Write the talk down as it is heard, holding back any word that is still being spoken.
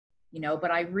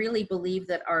but I really believe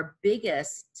that our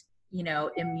biggest,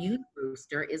 immune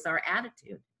booster is our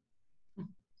attitude.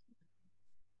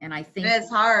 And I think it's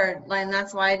hard, and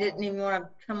that's why I didn't even want to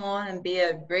come on and be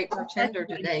a great pretender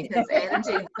today, because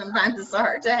attitude sometimes is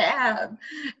hard to have.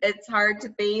 It's hard to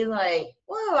be like,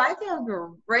 whoa, I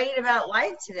feel great about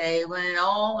life today, when it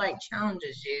all like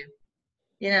challenges you,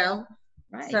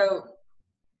 Right. So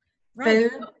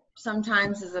Right. food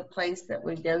sometimes is a place that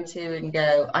we go to and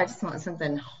go, I just want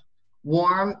something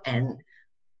warm and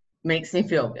makes me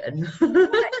feel good.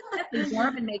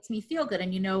 Warm and makes me feel good.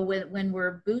 And when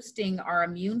we're boosting our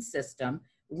immune system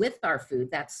with our food,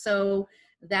 that's so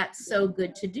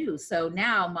good to do. So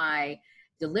now my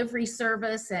delivery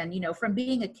service, and from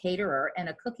being a caterer and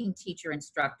a cooking teacher,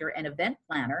 instructor, and event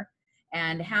planner,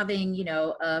 and having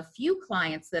a few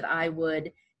clients that I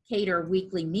would cater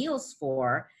weekly meals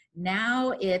for,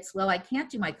 now it's, well, I can't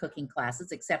do my cooking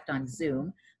classes except on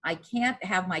Zoom. I can't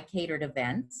have my catered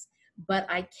events, but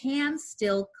I can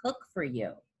still cook for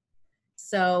you.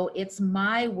 So it's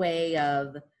my way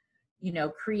of,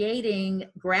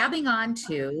 grabbing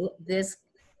onto this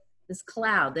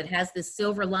cloud that has this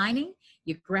silver lining.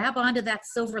 You grab onto that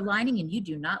silver lining and you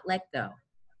do not let go.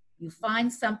 You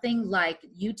find something like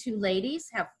you two ladies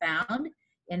have found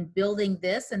in building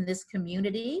this and this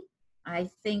community.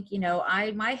 I think,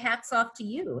 my hat's off to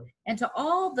you and to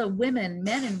all the women,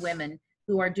 men and women,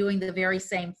 who are doing the very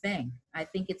same thing. I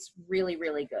think it's really,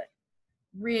 really good.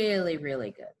 Really,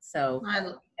 really good. So I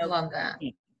love that.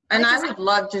 And I would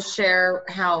love to share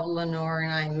how Lenore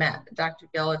and I met. Dr.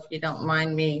 Gill, if you don't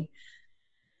mind me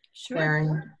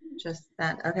sharing just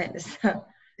that. Okay. So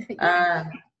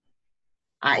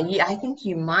I think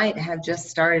you might have just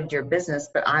started your business,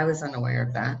 but I was unaware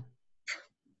of that.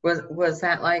 Was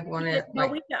that like one of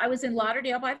I was in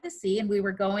Lauderdale by the Sea, and we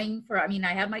were going for, I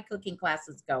had my cooking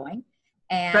classes going.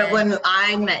 But when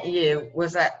I met you,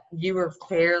 was that you were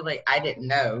fairly, I didn't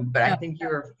know, but I think you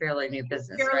were fairly new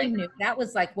business, fairly right? New. That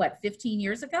was like, what, 15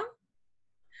 years ago?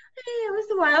 It was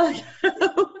a while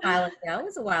ago. It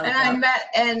was a while ago.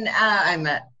 And I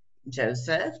met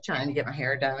Joseph trying to get my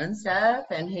hair done and stuff,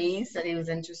 and he said he was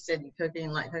interested in cooking,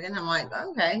 like cooking. I'm like,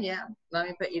 okay, yeah, let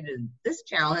me put you to this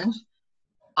challenge.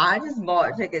 I just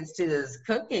bought tickets to this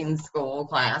cooking school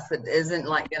class that isn't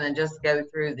like going to just go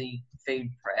through the food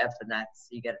prep and that's,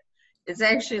 you get it. It's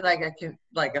actually like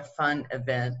a fun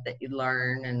event that you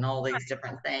learn and all these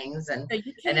different things, and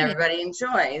everybody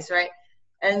enjoys, right?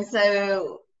 And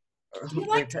so do you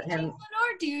like teaching, Lenore?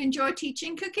 Do you enjoy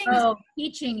teaching cooking? Oh,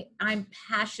 teaching, I'm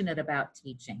passionate about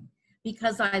teaching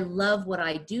because I love what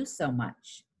I do so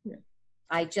much.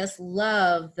 I just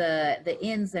love the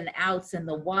ins and outs and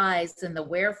the whys and the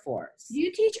wherefores. Do you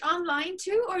teach online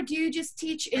too, or do you just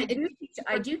teach? I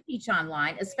do teach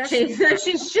online, especially.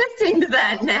 She's shifting to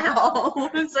that now.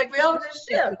 It's like we all just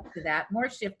shift to that, more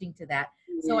shifting to that.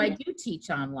 So I do teach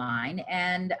online,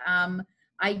 and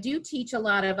I do teach a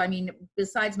lot of,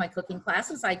 besides my cooking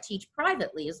classes, I teach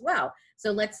privately as well.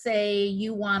 So let's say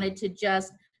you wanted to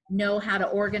just know how to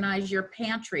organize your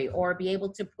pantry, or be able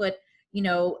to put,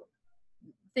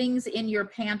 things in your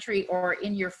pantry or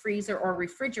in your freezer or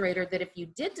refrigerator, that if you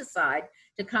did decide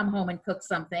to come home and cook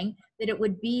something, that it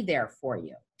would be there for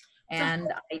you.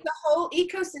 And the whole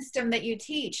ecosystem that you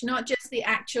teach, not just the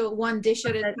actual one dish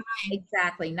at a time.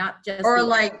 Exactly, not just. Or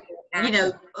like,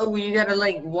 oh, you got to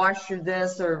like wash your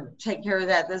this or take care of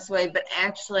that this way, but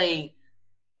actually,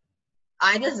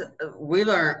 my husband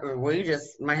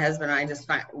and I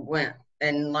just went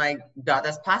and like got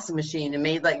this pasta machine and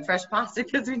made like fresh pasta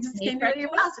because we just can't do any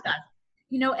pasta.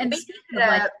 And speaking of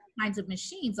like kinds of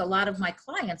machines, a lot of my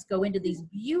clients go into these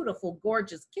beautiful,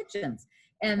 gorgeous kitchens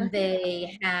and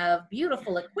they have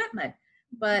beautiful equipment.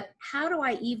 But how do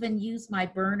I even use my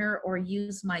burner or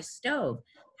use my stove?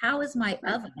 How is my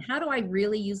oven? How do I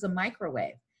really use a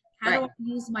microwave? How do I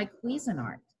use my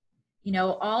Cuisinart?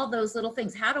 All those little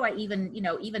things. How do I even,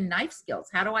 even knife skills?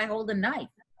 How do I hold a knife?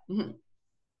 Mm-hmm.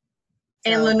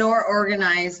 And Lenore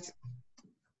organized,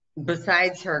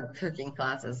 besides her cooking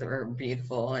classes that were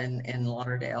beautiful in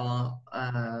Lauderdale,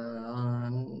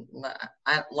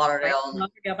 Lauderdale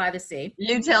by the Sea.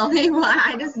 You tell me why.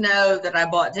 I just know that I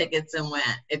bought tickets and went.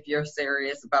 If you're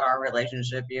serious about our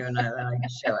relationship, you and I can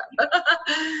show up.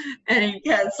 And he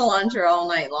had cilantro all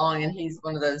night long, and he's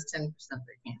one of those 10% that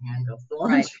can't handle cilantro.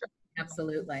 Right.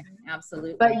 Absolutely.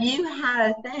 But you had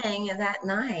a thing that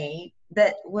night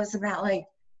that was about like,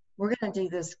 we're going to do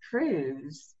this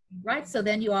cruise. Right. So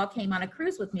then you all came on a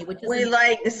cruise with me, which is we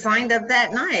signed up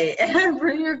that night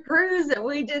for your cruise, and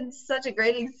we did such a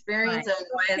great experience. And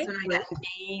my husband and I got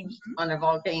engaged on a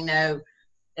volcano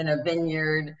in a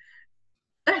vineyard.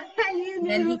 You And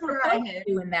then he proposed Right.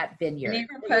 to you in that vineyard. And he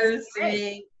proposed to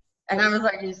me. And I was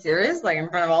like, are you serious? Like in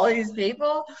front of all these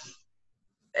people?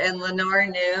 And Lenore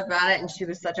knew about it, and she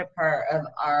was such a part of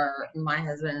my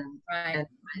husband Right. and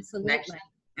Absolutely. connection.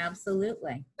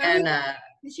 Absolutely. And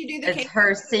Did she do the it's cake?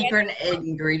 her secret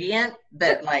ingredient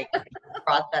that like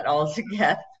brought that all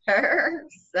together.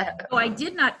 So. Oh, I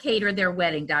did not cater their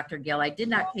wedding, Dr. Gill. I did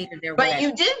not cater their But wedding.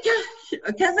 you did,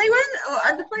 because they wouldn't,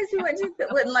 at the place we went to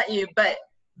that wouldn't let you, but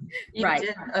you Right.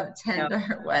 did attend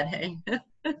their wedding.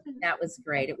 That was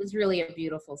great. It was really a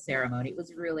beautiful ceremony. It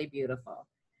was really beautiful.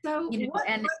 So You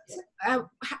know,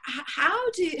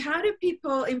 how do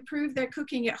people improve their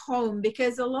cooking at home?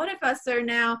 Because a lot of us are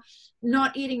now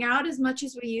not eating out as much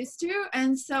as we used to.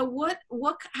 And so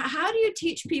how do you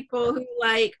teach people who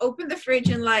like open the fridge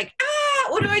and like,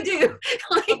 what do I do?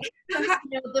 Like, you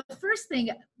know, the first thing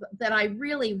that I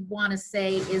really want to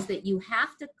say is that you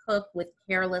have to cook with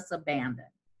careless abandon.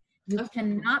 You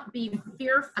cannot be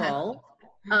fearful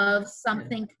of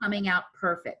something coming out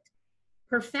perfect.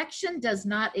 Perfection does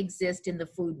not exist in the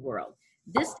food world.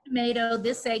 This tomato,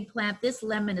 this eggplant, this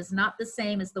lemon is not the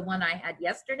same as the one I had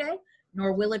yesterday,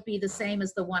 nor will it be the same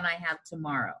as the one I have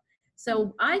tomorrow.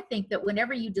 So I think that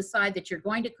whenever you decide that you're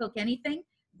going to cook anything,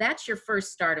 that's your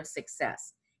first start of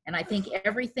success. And I think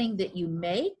everything that you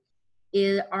make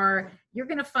you're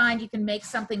going to find you can make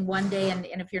something one day, and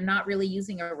if you're not really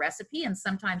using a recipe, and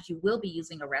sometimes you will be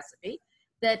using a recipe,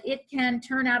 that it can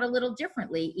turn out a little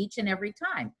differently each and every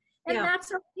time. And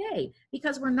that's okay,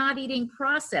 because we're not eating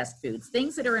processed foods.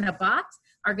 Things that are in a box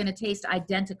are going to taste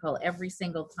identical every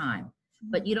single time.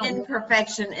 But you don't.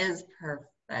 Imperfection is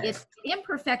perfect.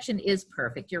 Imperfection is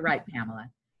perfect. You're right, Pamela.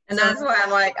 And that's why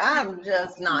I'm like, I'm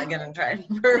just not going to try to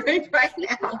be perfect right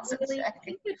now.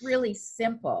 Keep it really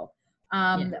simple.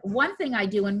 One thing I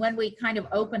do, and when we kind of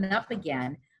open up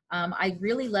again, I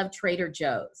really love Trader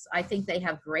Joe's. I think they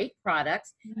have great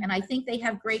products, and I think they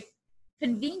have great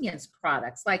convenience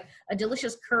products, like a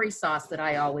delicious curry sauce that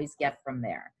I always get from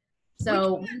there.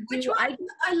 So which one? I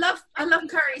love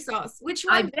curry sauce. Which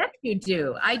one? I bet you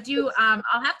do. I do.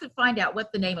 I'll have to find out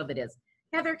what the name of it is.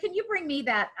 Heather, can you bring me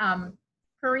that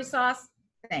curry sauce?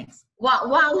 Thanks.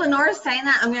 While Lenore's saying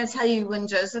that, I'm going to tell you, when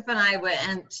Joseph and I went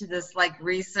into this like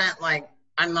recent, like,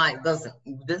 I'm like, listen,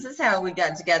 this is how we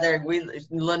got together.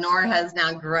 Lenore has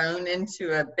now grown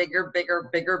into a bigger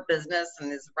business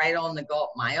and is right on the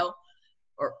Gulf Mile,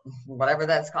 or whatever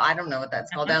that's called. I don't know what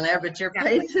that's called down there, but your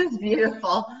place is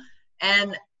beautiful.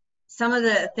 And some of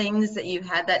the things that you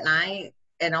had that night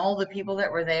and all the people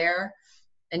that were there,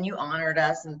 and you honored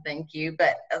us, and thank you.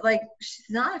 But like,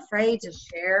 she's not afraid to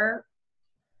share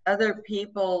other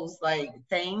people's like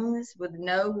things with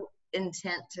no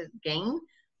intent to gain.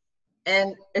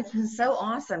 And it's been so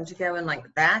awesome to go and like,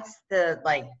 that's the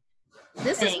like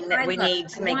this thing that we need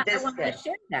to make this I want good. to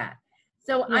share that.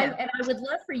 So I would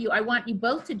love for you, I want you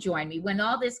both to join me when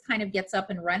all this kind of gets up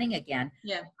and running again.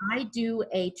 Yeah. I do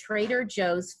a Trader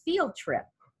Joe's field trip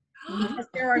because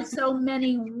there are so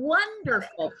many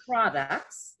wonderful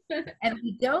products, and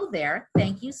we go there.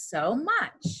 Thank you so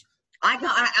much. I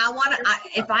want to,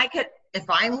 if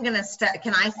I'm going to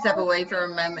can I step away for a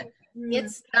moment? Can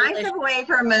I step away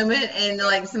for a moment and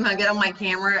like somehow get on my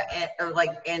camera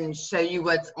and show you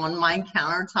what's on my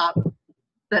countertop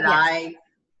that I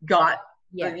got?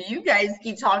 Yes. You guys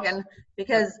keep talking,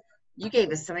 because you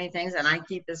gave us so many things, and I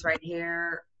keep this right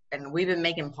here, and we've been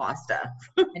making pasta.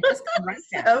 And just come right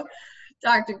down. So,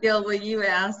 Dr. Gill, will you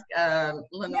ask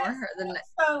Lenore?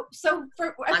 Yes. So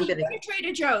if you go to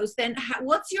Trader Joe's, then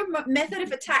what's your method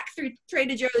of attack through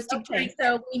Trader Joe's?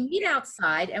 So we meet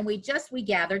outside, and we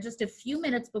gather just a few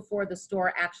minutes before the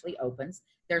store actually opens.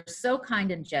 They're so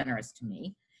kind and generous to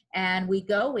me. And we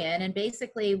go in, and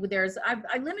basically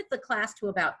I limit the class to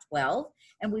about 12,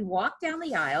 and we walk down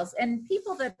the aisles, and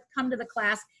people that come to the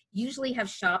class usually have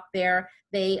shopped there.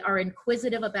 They are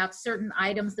inquisitive about certain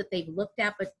items that they've looked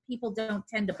at, but people don't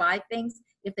tend to buy things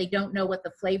if they don't know what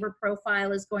the flavor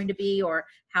profile is going to be or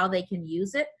how they can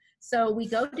use it. So we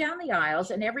go down the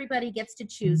aisles, and everybody gets to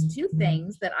choose 2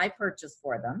 things that I purchase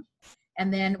for them.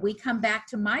 And then we come back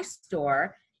to my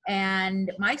store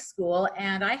and my school,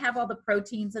 and I have all the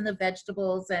proteins and the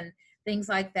vegetables and things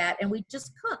like that, and we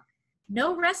just cook.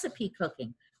 No recipe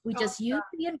cooking. We just use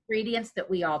the ingredients that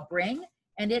we all bring,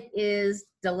 and it is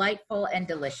delightful and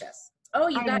delicious. Oh,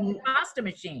 you got your pasta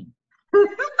machine. I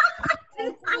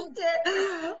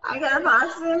got a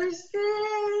pasta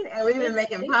machine, and we've been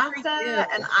making pasta,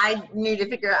 and I need to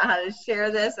figure out how to share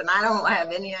this, and I don't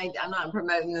have any idea. I'm not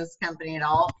promoting this company at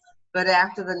all, but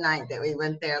after the night that we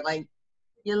went there, like,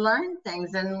 you learn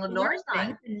things, and Lenore's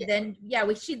not. And then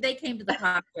they came to the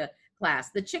pasta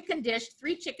class. The chicken dish,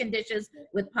 3 chicken dishes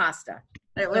with pasta.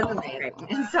 It was amazing.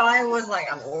 And so I was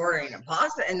like, I'm ordering a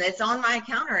pasta, and it's on my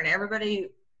counter, and everybody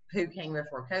who came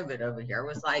before COVID over here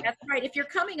was like, that's right. If you're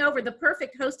coming over, the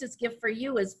perfect hostess gift for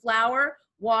you is flour,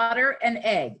 water, and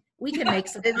egg. We can make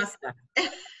some pasta.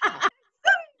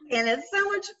 And it's so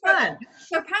much fun.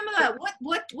 So Pamela,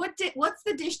 what's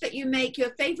the dish that you make?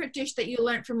 Your favorite dish that you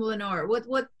learned from Lenore?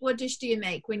 What dish do you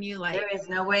make when you like? There is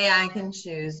no way I can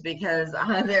choose, because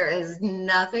there is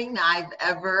nothing I've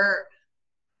ever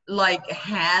like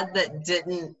had that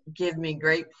didn't give me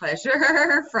great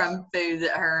pleasure from food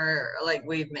that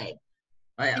we've made.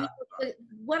 Yeah.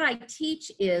 What I teach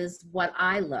is what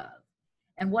I love,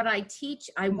 and what I teach,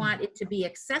 I want it to be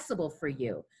accessible for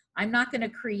you. I'm not going to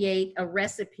create a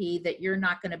recipe that you're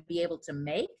not going to be able to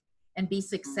make and be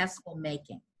successful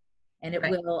making. And it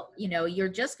will, you're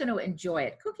just going to enjoy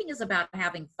it. Cooking is about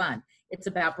having fun. It's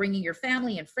about bringing your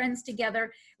family and friends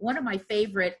together. One of my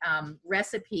favorite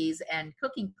recipes and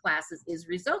cooking classes is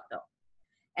risotto.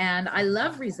 And I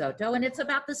love risotto, and it's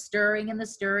about the stirring and the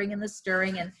stirring and the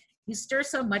stirring. And you stir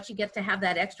so much, you get to have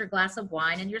that extra glass of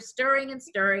wine, and you're stirring and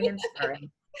stirring and stirring.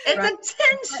 It's right?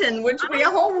 Attention, which we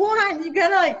all want. You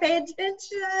gotta pay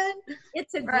attention.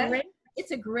 It's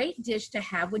a great dish to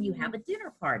have when you have a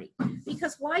dinner party,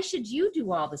 because why should you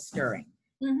do all the stirring?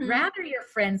 Rather your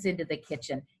friends into the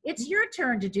kitchen. It's your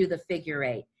turn to do the figure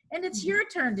 8, and it's your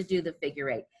turn to do the figure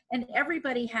 8. And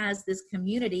everybody has this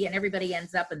community, and everybody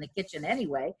ends up in the kitchen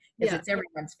anyway, because it's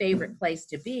everyone's favorite place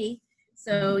to be.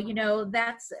 So,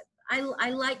 I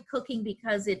like cooking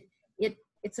because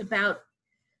it's about,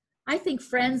 I think,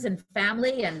 friends and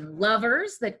family and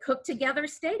lovers that cook together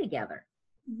stay together.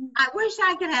 I wish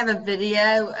I could have a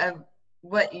video of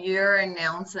what your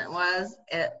announcement was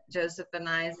at Joseph and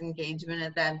I's engagement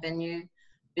at that venue,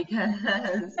 because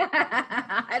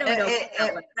I don't know.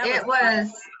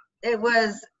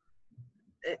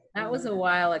 That was a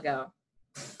while ago.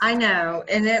 I know,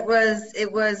 and it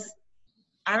was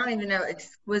I don't even know,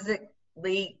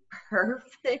 exquisitely,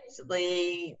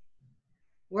 perfectly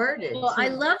worded. Well, I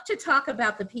love to talk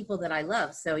about the people that I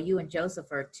love, so you and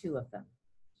Joseph are 2 of them.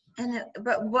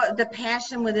 But what the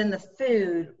passion within the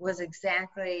food was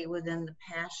exactly within the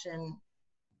passion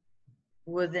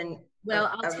within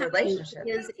I'll tell relationship.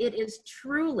 It is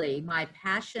truly my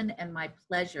passion and my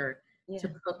pleasure to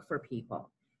cook for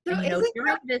people. So and,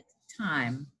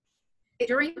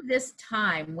 during this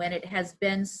time when it has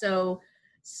been so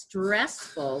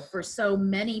stressful for so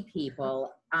many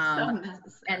people, and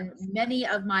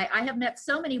I have met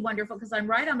so many wonderful, because I'm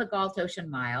right on the Galt Ocean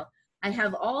Mile. I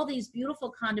have all these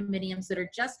beautiful condominiums that are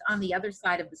just on the other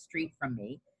side of the street from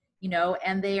me,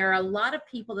 and they are a lot of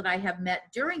people that I have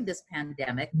met during this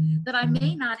pandemic that I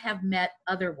may not have met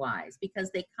otherwise, because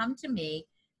they come to me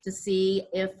to see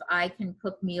if I can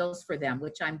cook meals for them,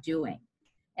 which I'm doing.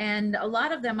 And a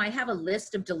lot of them, I have a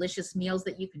list of delicious meals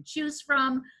that you can choose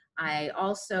from. I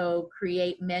also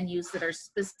create menus that are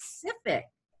specific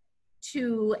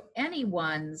to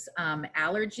anyone's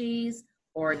allergies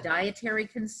or dietary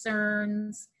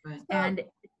concerns. Right. And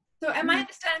so am I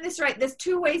understanding this right? There's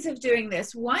 2 ways of doing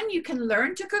this. 1, you can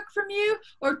learn to cook from you,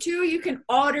 or 2, you can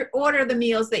order the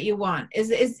meals that you want.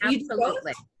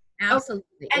 Absolutely.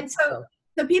 Absolutely. Okay. And so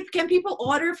can people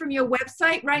order from your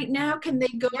website right now? Can they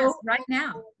go? Yes,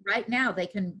 right now. They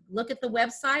can look at the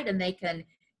website, and they can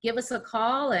give us a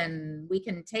call, and we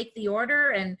can take the order,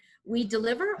 and we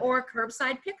deliver, or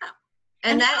curbside pickup.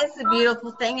 And that is the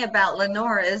beautiful thing about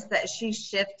Lenore, is that she's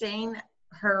shifting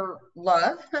her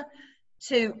love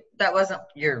to, that wasn't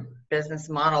your business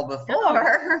model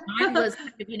before. Mine was,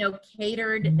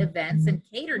 catered events and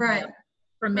catered meals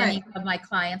for many of my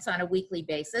clients on a weekly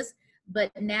basis.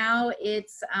 But now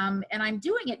it's, and I'm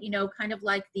doing it, kind of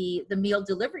like the meal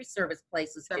delivery service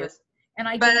places do. And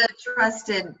but a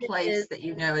trusted place that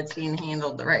it's being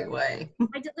handled the right way.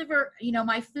 I deliver,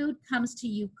 my food comes to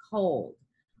you cold.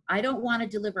 I don't want to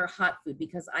deliver hot food,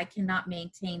 because I cannot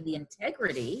maintain the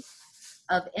integrity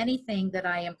of anything that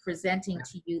I am presenting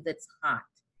to you that's hot.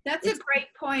 That's a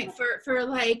great point for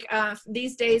like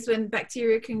these days when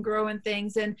bacteria can grow and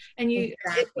things, and you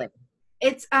exactly.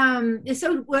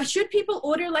 So should people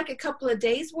order like a couple of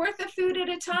days worth of food at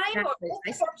a time?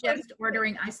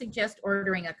 Exactly. I suggest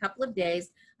ordering a couple of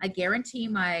days. I guarantee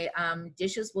my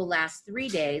dishes will last 3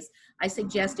 days. I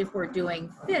suggest, if we're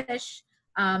doing fish,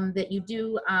 that you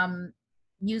do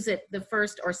use it the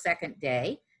first or second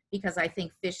day, because I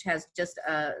think fish has just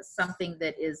something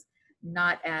that is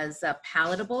not as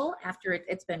palatable after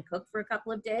it's been cooked for a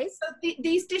couple of days. So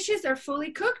these dishes are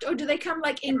fully cooked, or do they come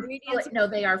like ingredients? No,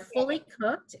 they are fully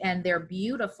cooked, and they're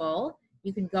beautiful.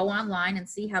 You can go online and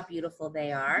see how beautiful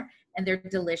they are. and they're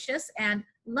delicious, and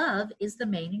love is the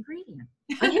main ingredient.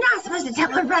 Well, you're not supposed to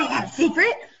tell everybody that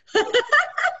secret.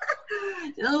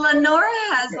 Lenore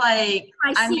has like,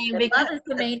 I mean, because love is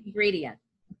the main ingredient.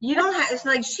 you don't have, it's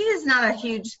like, she is not a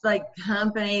huge like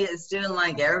company that's doing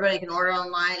like everybody can order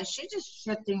online. She's just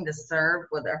shifting to serve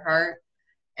with her heart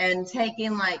and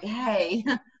taking like, hey,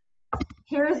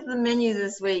 here's the menu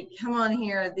this week. Come on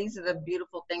here. These are the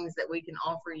beautiful things that we can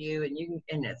offer you, and you can,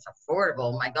 and it's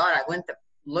affordable. My God, I went to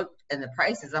looked at the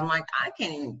prices. I'm like, I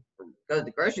can't even go to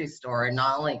the grocery store and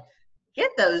not only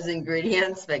get those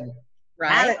ingredients, but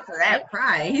have it for that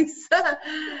price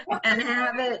and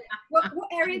have it. What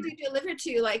area do you deliver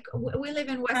to? Like, we live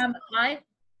in West.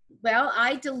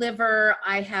 I deliver.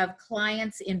 I have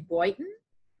clients in Boynton.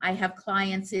 I have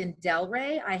clients in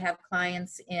Delray. I have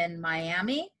clients in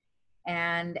Miami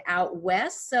and out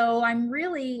west. So I'm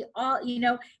really all, you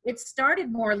know, it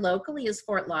started more locally as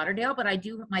Fort Lauderdale, but I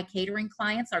do, my catering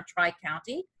clients are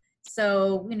Tri-County.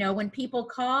 So, you know, when people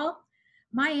call,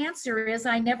 my answer is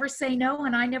I never say no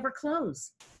and I never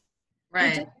close.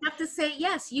 Right. You just have to say,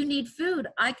 yes, you need food,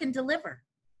 I can deliver.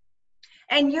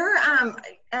 And you're, I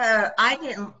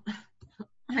know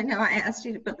I asked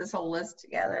you to put this whole list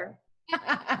together.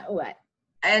 What?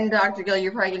 And Dr. Gill,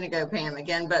 you're probably going to go Pam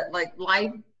again, but like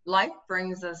life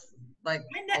brings us like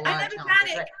I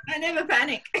never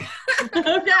panic. Okay,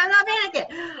 I'm not panicking.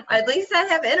 At least I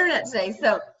have internet today.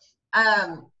 So,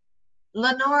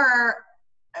 Lenore,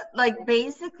 like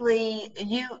basically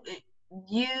you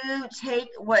take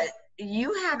what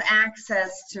you have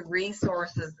access to,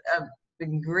 resources of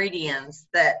ingredients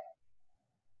that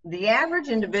the average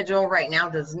individual right now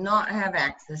does not have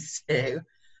access to,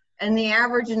 and the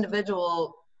average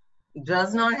individual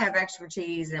does not have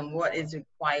expertise in what is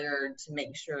required to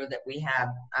make sure that we have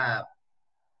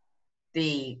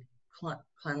the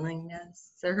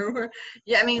cleanliness, or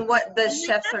I mean, what the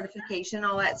chef certification,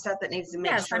 all that stuff that needs to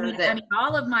make sure that. I mean,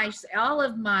 all of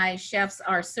my chefs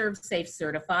are ServSafe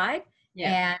certified,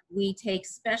 and we take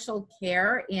special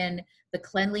care in the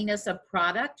cleanliness of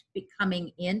product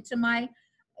coming into my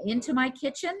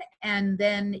kitchen, and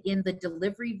then in the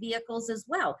delivery vehicles as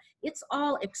well. It's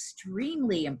all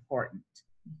extremely important.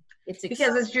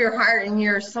 Because it's your heart and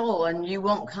your soul, and you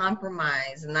won't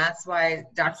compromise. And that's why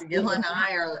Dr. Gill and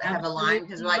I have a line,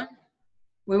 because like,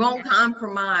 we won't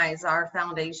compromise our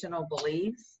foundational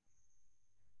beliefs.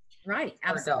 Right.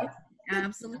 Absolutely.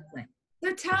 Absolutely.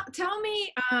 So tell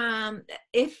me,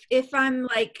 if I'm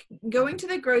like going to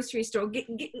the grocery store,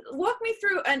 walk me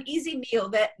through an easy meal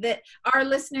that our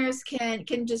listeners can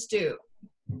just do.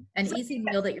 An easy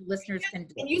meal that your listeners can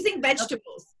do. And using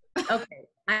vegetables. Okay.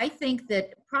 I think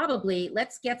that probably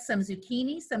let's get some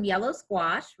zucchini, some yellow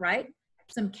squash, right?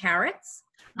 Some carrots.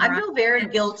 I feel very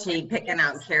guilty picking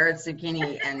out carrots,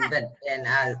 zucchini, and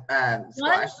squash.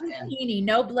 One zucchini,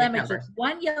 no blemishes.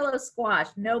 One yellow squash,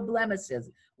 no blemishes.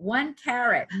 One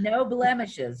carrot, no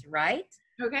blemishes, right?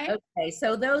 Okay. Okay,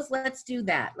 so those, let's do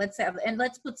that. Let's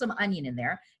put some onion in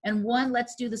there. And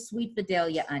let's do the sweet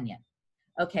Vidalia onion.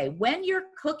 Okay, when you're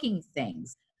cooking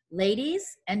things,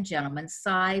 ladies and gentlemen,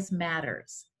 size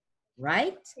matters,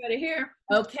 right? Got it here.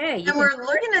 Okay. And we're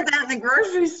looking at that in the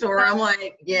grocery store. I'm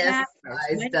like, yes,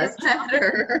 size does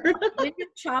matter. When you're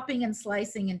chopping and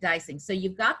slicing and dicing, so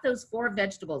you've got those 4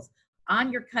 vegetables on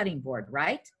your cutting board,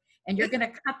 right? And you're going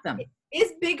to cut them.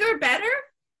 Is bigger better?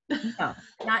 No,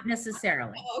 not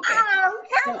necessarily. Okay.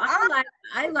 So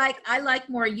I like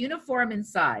more uniform in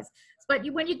size. But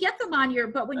when you get them on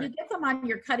your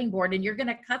cutting board and you're going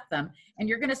to cut them and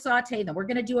you're going to saute them, we're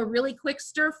going to do a really quick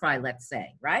stir fry, let's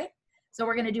say, right? So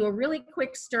we're going to do a really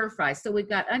quick stir fry. So we've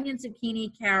got onion, zucchini,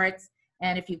 carrots,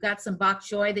 and if you've got some bok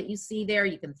choy that you see there,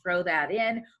 you can throw that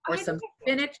in, or some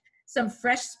spinach, some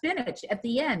fresh spinach at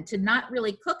the end to not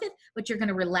really cook it, but you're going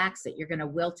to relax it. You're going to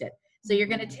wilt it. So you're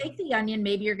going to take the onion,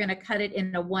 maybe you're going to cut it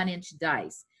in a 1-inch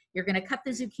dice. You're going to cut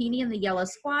the zucchini and the yellow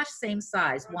squash, same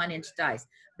size, 1-inch dice.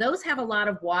 Those have a lot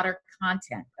of water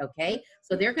content, okay?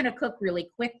 So they're going to cook really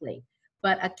quickly.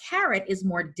 But a carrot is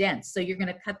more dense, so you're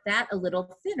going to cut that a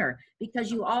little thinner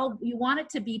because you want it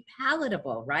to be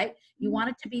palatable, right? You want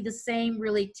it to be the same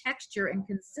really texture and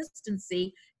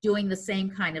consistency doing the same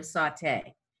kind of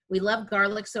saute. We love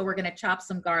garlic, so we're going to chop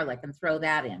some garlic and throw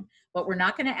that in. But we're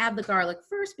not going to add the garlic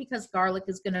first because garlic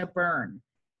is going to burn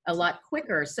a lot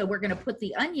quicker. So we're going to put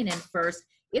the onion in first.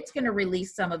 It's going to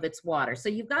release some of its water. So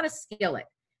you've got a skillet.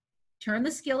 Turn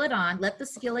the skillet on, let the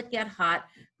skillet get hot,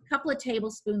 a couple of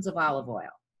tablespoons of olive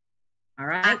oil. All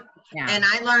right? And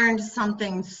I learned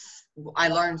something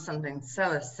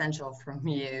so essential from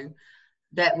you.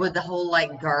 that with the whole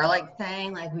like garlic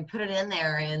thing, like we put it in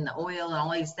there in the oil and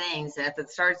all these things, and if it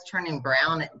starts turning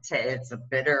brown, it's a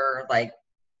bitter, like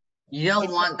you don't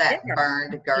It's want that bitter.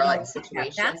 burned You garlic don't want that.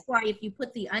 situation. That's why if you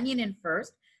put the onion in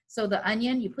first, so the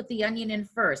onion, you put the onion in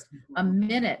first, a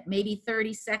minute, maybe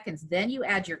 30 seconds, then you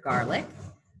add your garlic.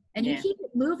 And you keep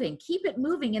it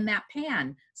moving in that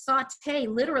pan. Saute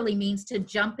literally means to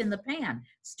jump in the pan.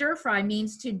 Stir fry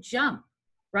means to jump,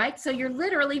 right? So you're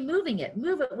literally moving it.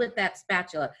 Move it with that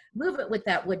spatula. Move it with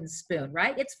that wooden spoon,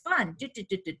 right? It's fun. It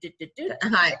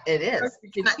is,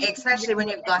 especially when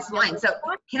you have a glass of wine. So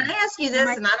can I ask you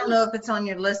this, and I don't know if it's on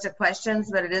your list of questions,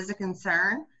 but it is a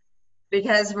concern.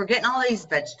 Because we're getting all these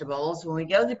vegetables. When we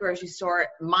go to the grocery store,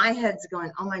 my head's going,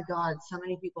 oh my God, so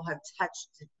many people have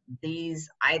touched these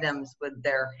items with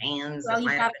their hands. Well,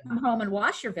 you've got to come home and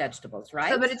wash your vegetables,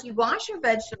 right? So, but if you wash your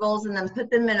vegetables and then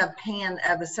put them in a pan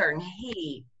of a certain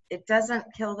heat, it doesn't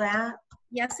kill that?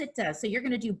 Yes, it does. So you're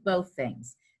going to do both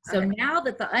things. So now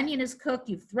that the onion is cooked,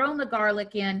 you've thrown the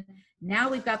garlic in. Now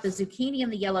we've got the zucchini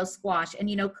and the yellow squash. And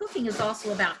you know, cooking is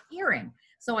also about hearing.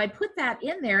 So I put that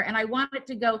in there and I want it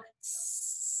to go,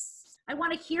 I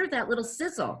want to hear that little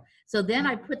sizzle. So then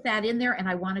I put that in there and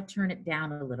I want to turn it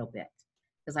down a little bit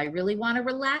because I really want to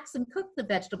relax and cook the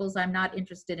vegetables. I'm not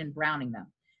interested in browning them.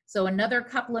 So another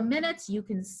couple of minutes, you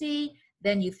can see,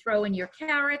 then you throw in your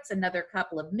carrots, another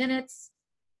couple of minutes,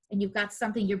 and you've got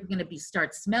something, you're going to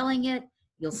start smelling it.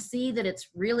 You'll see that it's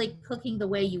really cooking the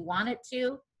way you want it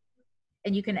to.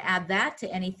 And you can add that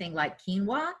to anything like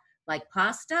quinoa, like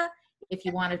pasta. If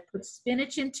you want to put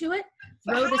spinach into it,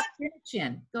 throw the spinach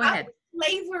in. Go ahead.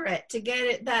 Flavor it to get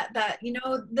it that you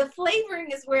know, the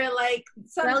flavoring is where like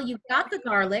well, you've got the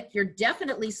garlic, you're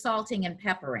definitely salting and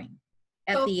peppering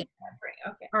at the end.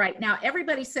 Okay. All right, now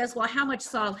everybody says, well, how much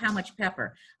salt, how much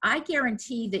pepper? I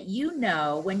guarantee that you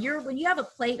know when you have a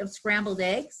plate of scrambled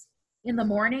eggs in the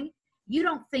morning, you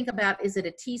don't think about, is it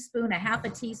a teaspoon, a half a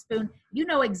teaspoon? You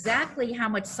know exactly how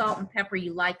much salt and pepper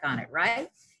you like on it, right?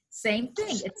 Same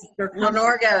thing. It's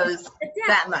Lenore goes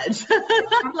that much.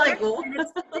 I'm like, well.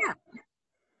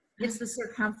 It's the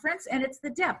circumference and it's the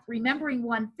depth. Remembering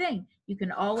one thing, you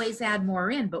can always add more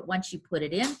in, but once you put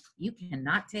it in, you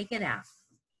cannot take it out.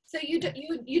 So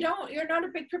you're not a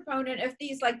big proponent of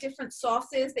these like different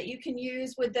sauces that you can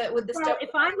use with the stuff.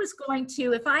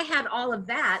 If I had all of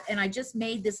that and I just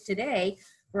made this today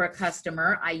for a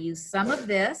customer, I use some of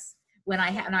this.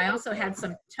 And I also had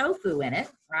some tofu in it,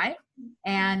 right?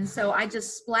 And so I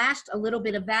just splashed a little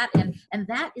bit of that, and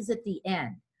that is at the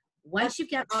end. Once you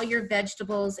get all your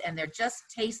vegetables and they're just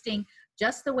tasting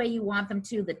just the way you want them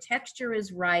to, the texture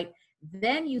is right,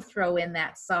 then you throw in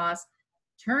that sauce,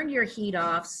 turn your heat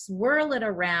off, swirl it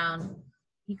around.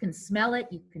 You can smell it,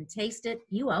 you can taste it,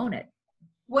 you own it.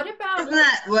 What about— Isn't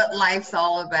that what life's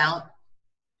all about?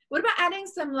 What about adding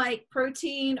some like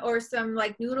protein or some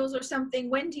like noodles or something?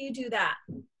 When do you do that?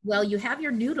 Well, you have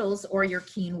your noodles or your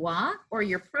quinoa or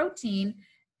your protein.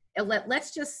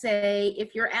 Let's just say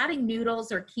if you're adding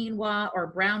noodles or quinoa or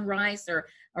brown rice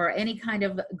or any kind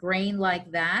of grain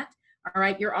like that, all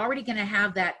right, you're already going to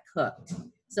have that cooked.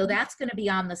 So that's going to be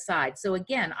on the side. So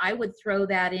again, I would throw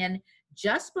that in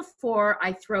just before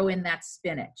I throw in that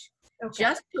spinach,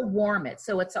 just to warm it.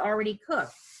 So it's already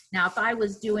cooked. Now, if I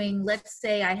was doing, let's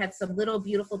say I had some little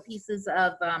beautiful pieces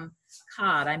of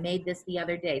cod. I made this the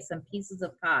other day, some pieces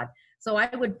of cod. So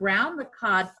I would brown the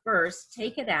cod first,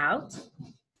 take it out,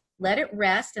 let it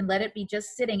rest, and let it be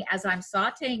just sitting as I'm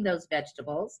sauteing those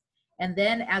vegetables. And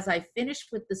then as I finish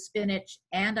with the spinach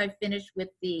and I finish with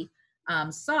the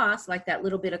sauce, like that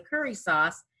little bit of curry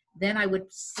sauce, then I would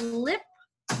slip,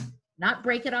 not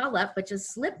break it all up, but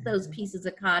just slip those pieces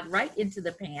of cod right into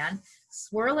the pan,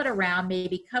 swirl it around,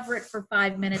 maybe cover it for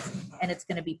 5 minutes, and it's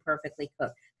going to be perfectly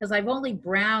cooked. Because I've only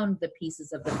browned the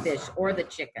pieces of the fish or the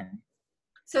chicken.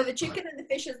 So the chicken and the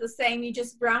fish is the same. You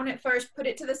just brown it first, put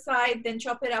it to the side, then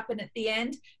chop it up, and at the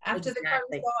end, after the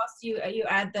curry sauce, you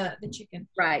add the chicken.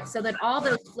 Right, so that all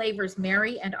those flavors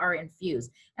marry and are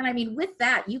infused. And I mean, with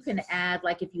that, you can add,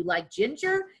 like if you like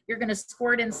ginger, you're going to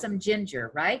squirt in some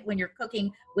ginger, right? When you're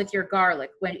cooking with your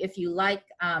garlic. If you like,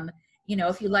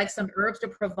 if you like some herbs de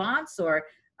Provence, or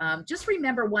just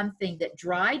remember one thing, that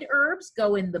dried herbs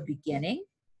go in the beginning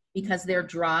because they're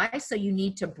dry. So you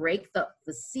need to break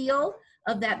the seal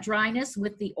of that dryness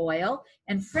with the oil,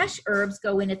 and fresh herbs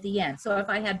go in at the end. So if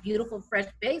I had beautiful fresh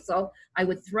basil, I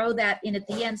would throw that in at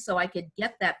the end so I could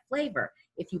get that flavor.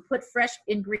 If you put fresh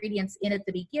ingredients in at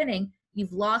the beginning,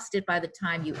 you've lost it by the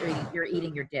time you're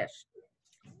eating your dish.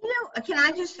 You know, can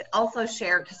I just also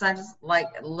share, because I just like,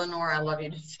 Lenore, I love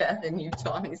you to death, and you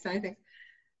taught me so many things.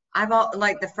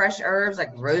 like the fresh herbs,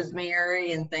 like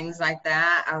rosemary and things like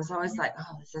that. I was always like,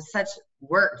 oh, this is such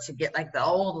work to get like the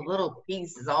old little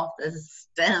pieces off the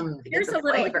stem to get the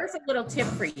flavor. Here's a little tip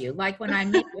for you. Like when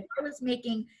if I was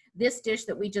making this dish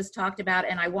that we just talked about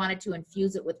and I wanted to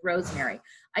infuse it with rosemary,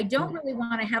 I don't really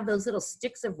want to have those little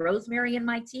sticks of rosemary in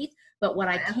my teeth. But what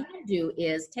I can do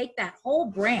is take that whole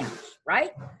branch, right?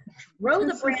 Roll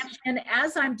the branch in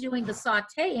as I'm doing the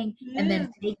sauteing, and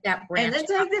then take that branch and then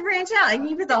take the branch out, and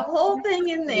you put the whole thing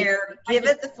in there, give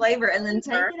it the flavor, and then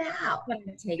take it out.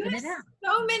 Taking it out.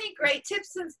 So many great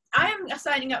tips, since I am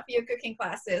signing up for your cooking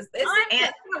classes.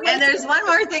 And there's one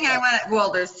more thing I want to,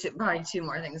 well, there's probably two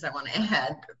more things I want to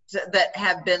add that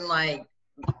have been like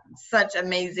such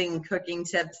amazing cooking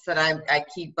tips that I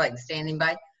keep like standing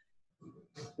by.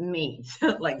 Meat,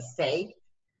 like steak.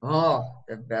 Oh,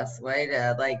 the best way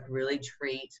to like really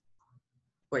treat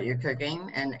what you're cooking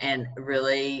and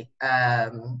really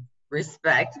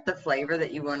respect the flavor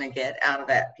that you want to get out of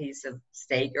that piece of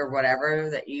steak or whatever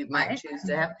that you might choose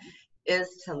to have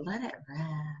is to let it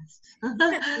rest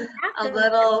a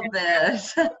little bit.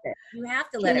 You have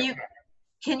to let it rest.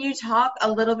 Can you talk a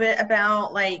little bit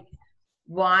about like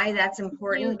why that's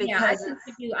important? Because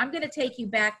I'm going to take you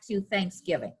back to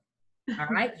Thanksgiving. All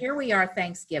right, here we are,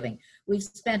 Thanksgiving. We've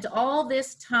spent all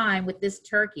this time with this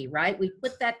turkey, right? We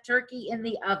put that turkey in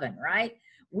the oven, right?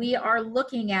 We are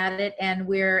looking at it,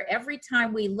 and every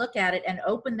time we look at it and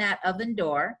open that oven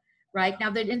door, right? Now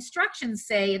the instructions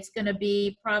say it's going to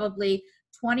be probably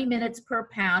 20 minutes per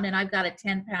pound, and I've got a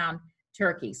 10-pound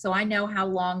turkey, so I know how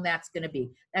long that's going to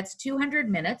be. That's 200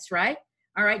 minutes, right?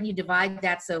 All right, and you divide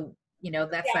that, so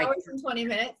that's like hours and 20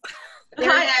 minutes. You're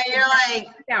like,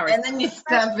 and then you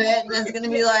stuff it, and it's gonna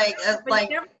be like,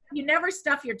 you never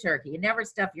stuff your turkey. You never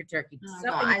stuff your turkey.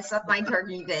 I stuff my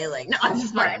turkey daily. No, I'm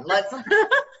just fine.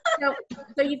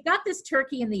 So you've got this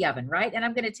turkey in the oven, right? And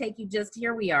I'm going to take you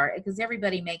here we are, because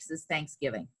everybody makes this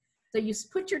Thanksgiving. So you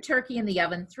put your turkey in the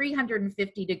oven,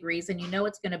 350 degrees, and you know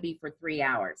it's going to be for 3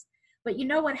 hours. But you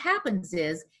know what happens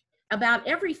is about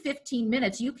every 15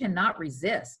 minutes, you cannot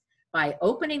resist by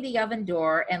opening the oven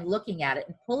door and looking at it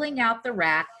and pulling out the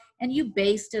rack, and you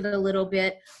baste it a little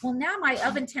bit. Well, now my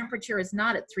oven temperature is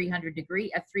not at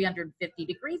 350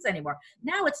 degrees anymore.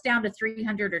 Now it's down to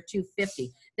 300 or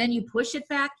 250. Then you push it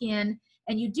back in,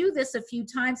 and you do this a few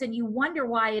times, and you wonder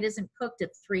why it isn't cooked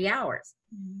at 3 hours.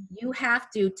 You have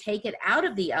to take it out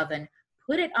of the oven,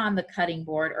 put it on the cutting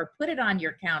board or put it on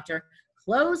your counter,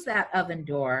 close that oven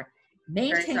door,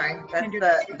 maintain.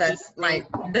 That's my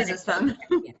business phone.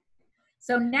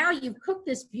 So now you've cooked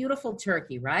this beautiful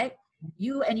turkey, right?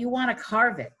 You want to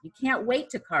carve it. You can't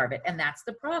wait to carve it. And that's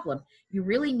the problem. You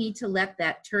really need to let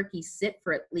that turkey sit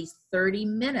for at least 30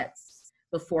 minutes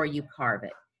before you carve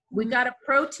it. We've got a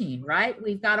protein, right?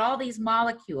 We've got all these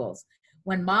molecules.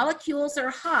 When molecules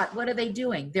are hot, what are they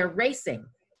doing? They're racing,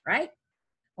 right?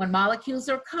 When molecules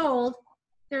are cold,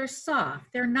 they're soft.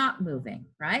 They're not moving,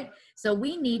 right? So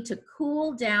we need to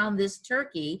cool down this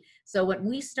turkey so when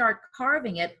we start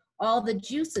carving it, all the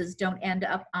juices don't end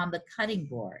up on the cutting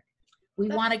board. We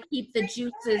want to keep the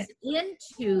juices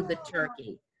into the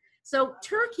turkey. So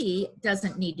turkey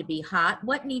doesn't need to be hot.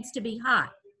 What needs to be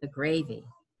hot? The gravy.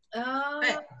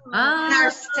 And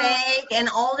our steak and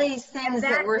all these things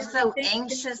that we're so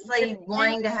anxiously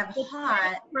wanting to have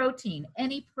hot.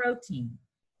 Any protein,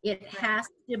 it has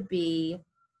to be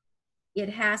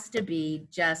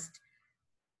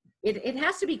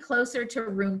closer to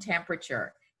room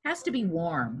temperature. It has to be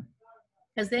warm,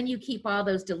 because then you keep all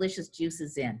those delicious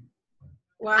juices in.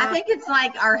 Wow. I think it's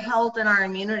like our health and our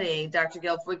immunity, Dr.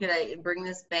 Gill, if we could bring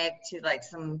this back to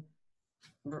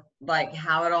like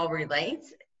how it all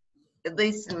relates, at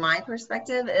least in my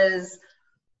perspective, is,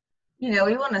 we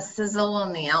want to sizzle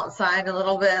on the outside a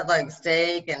little bit, like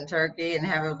steak and turkey, and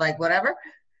have it like whatever,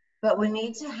 but we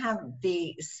need to have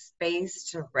the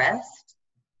space to rest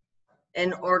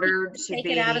in order to take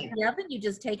it out of the oven. You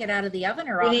just take it out of the oven,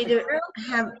 or we need to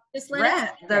have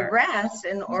the rest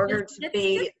in order to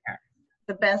be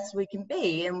the best we can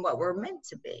be and what we're meant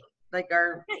to be. Like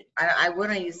I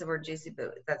wouldn't use the word juicy,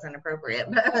 but that's inappropriate.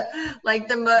 But like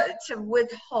to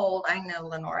withhold. I know,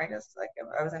 Lenore. I just like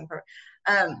I was inappropriate.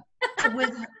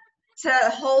 To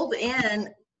hold in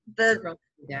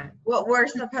what we're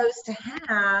supposed to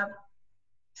have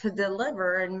to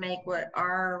deliver and make what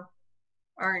our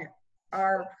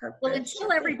purpose. Well,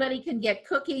 until everybody can get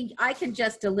cooking, I can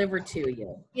just deliver to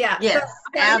you. Yeah. Yes,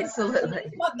 absolutely.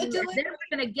 Then we're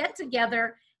going to get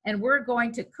together and we're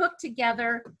going to cook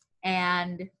together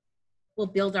and we'll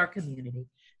build our community.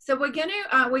 So we're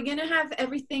gonna have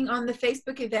everything on the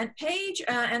Facebook event page,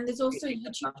 and there's also a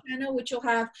YouTube channel which will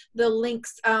have the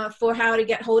links for how to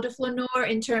get hold of Lenore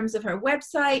in terms of her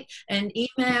website and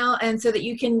email, and so that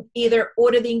you can either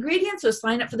order the ingredients or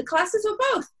sign up for the classes or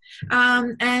both,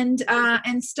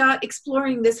 and start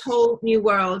exploring this whole new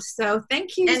world. So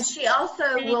thank you. And she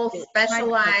also will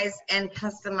specialize and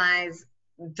customize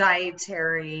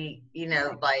dietary, you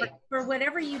know, like for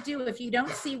whatever you do. If you don't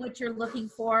see what you're looking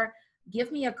for,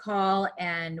 give me a call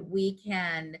and we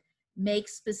can make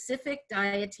specific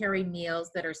dietary meals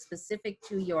that are specific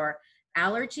to your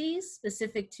allergies,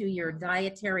 specific to your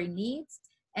dietary needs,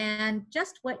 and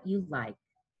just what you like.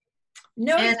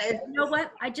 No, and you know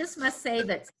what? I just must say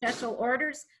that special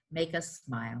orders make us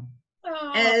smile.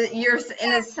 Oh. And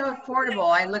it's so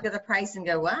affordable. I look at the price and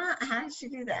go, "Wow, how did she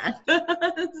do that?"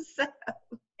 So.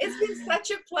 It's been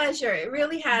such a pleasure. It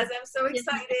really has. I'm so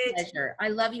excited. It's a pleasure. I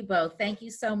love you both. Thank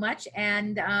you so much.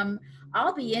 And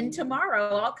I'll be in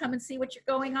tomorrow. I'll come and see what you're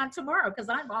going on tomorrow because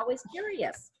I'm always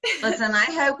curious. Listen, I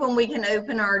hope when we can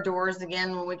open our doors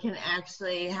again, when we can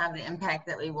actually have the impact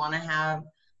that we want to have,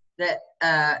 that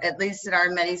at least at our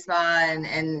MediSpa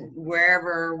and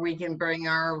wherever we can bring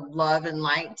our love and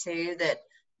light to, that,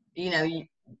 you know,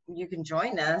 you can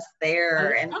join us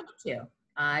there and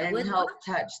help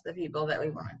touch the people that we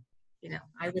want, you know.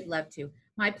 I would love to.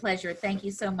 My pleasure. Thank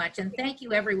you so much. And thank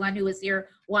you everyone who was here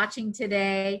watching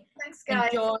today. Thanks, guys.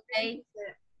 Enjoy.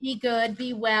 Be good,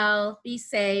 be well, be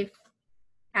safe.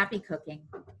 Happy cooking.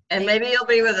 And maybe you'll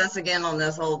be with us again on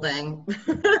this whole thing.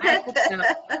 I hope so.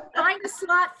 Find a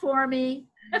slot for me.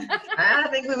 I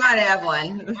think we might have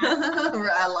one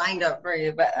lined up for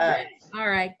you. But all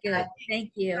right, good.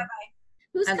 Thank you. Bye-bye.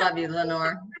 I love you,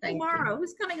 Lenore. Thank tomorrow. you.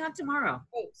 Who's coming on tomorrow?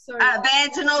 Oh, sorry.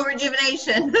 Vaginal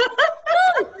rejuvenation.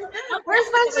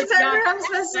 I'm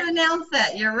supposed to announce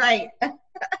that. You're right.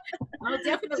 I'll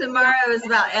definitely. Tomorrow is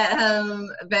about at-home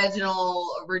vaginal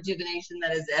rejuvenation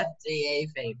that is FDA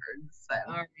favored. So.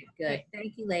 All right, good.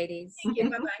 Thank you, ladies. Thank you.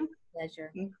 Bye-bye.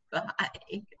 Pleasure.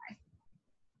 Bye.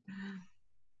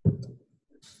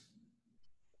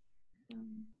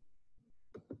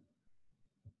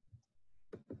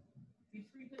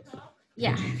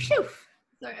 Yeah. Phew.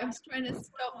 Sorry, I was trying to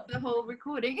stop the whole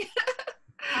recording. We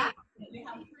have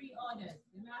 3 orders.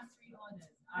 The last 3 orders.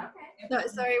 Okay.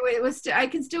 Sorry, wait, it was I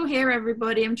can still hear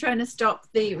everybody. I'm trying to stop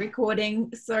the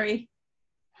recording. Sorry.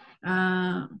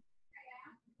 And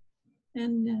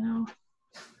now.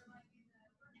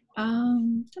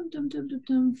 Dum, dum, dum, dum,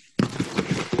 dum.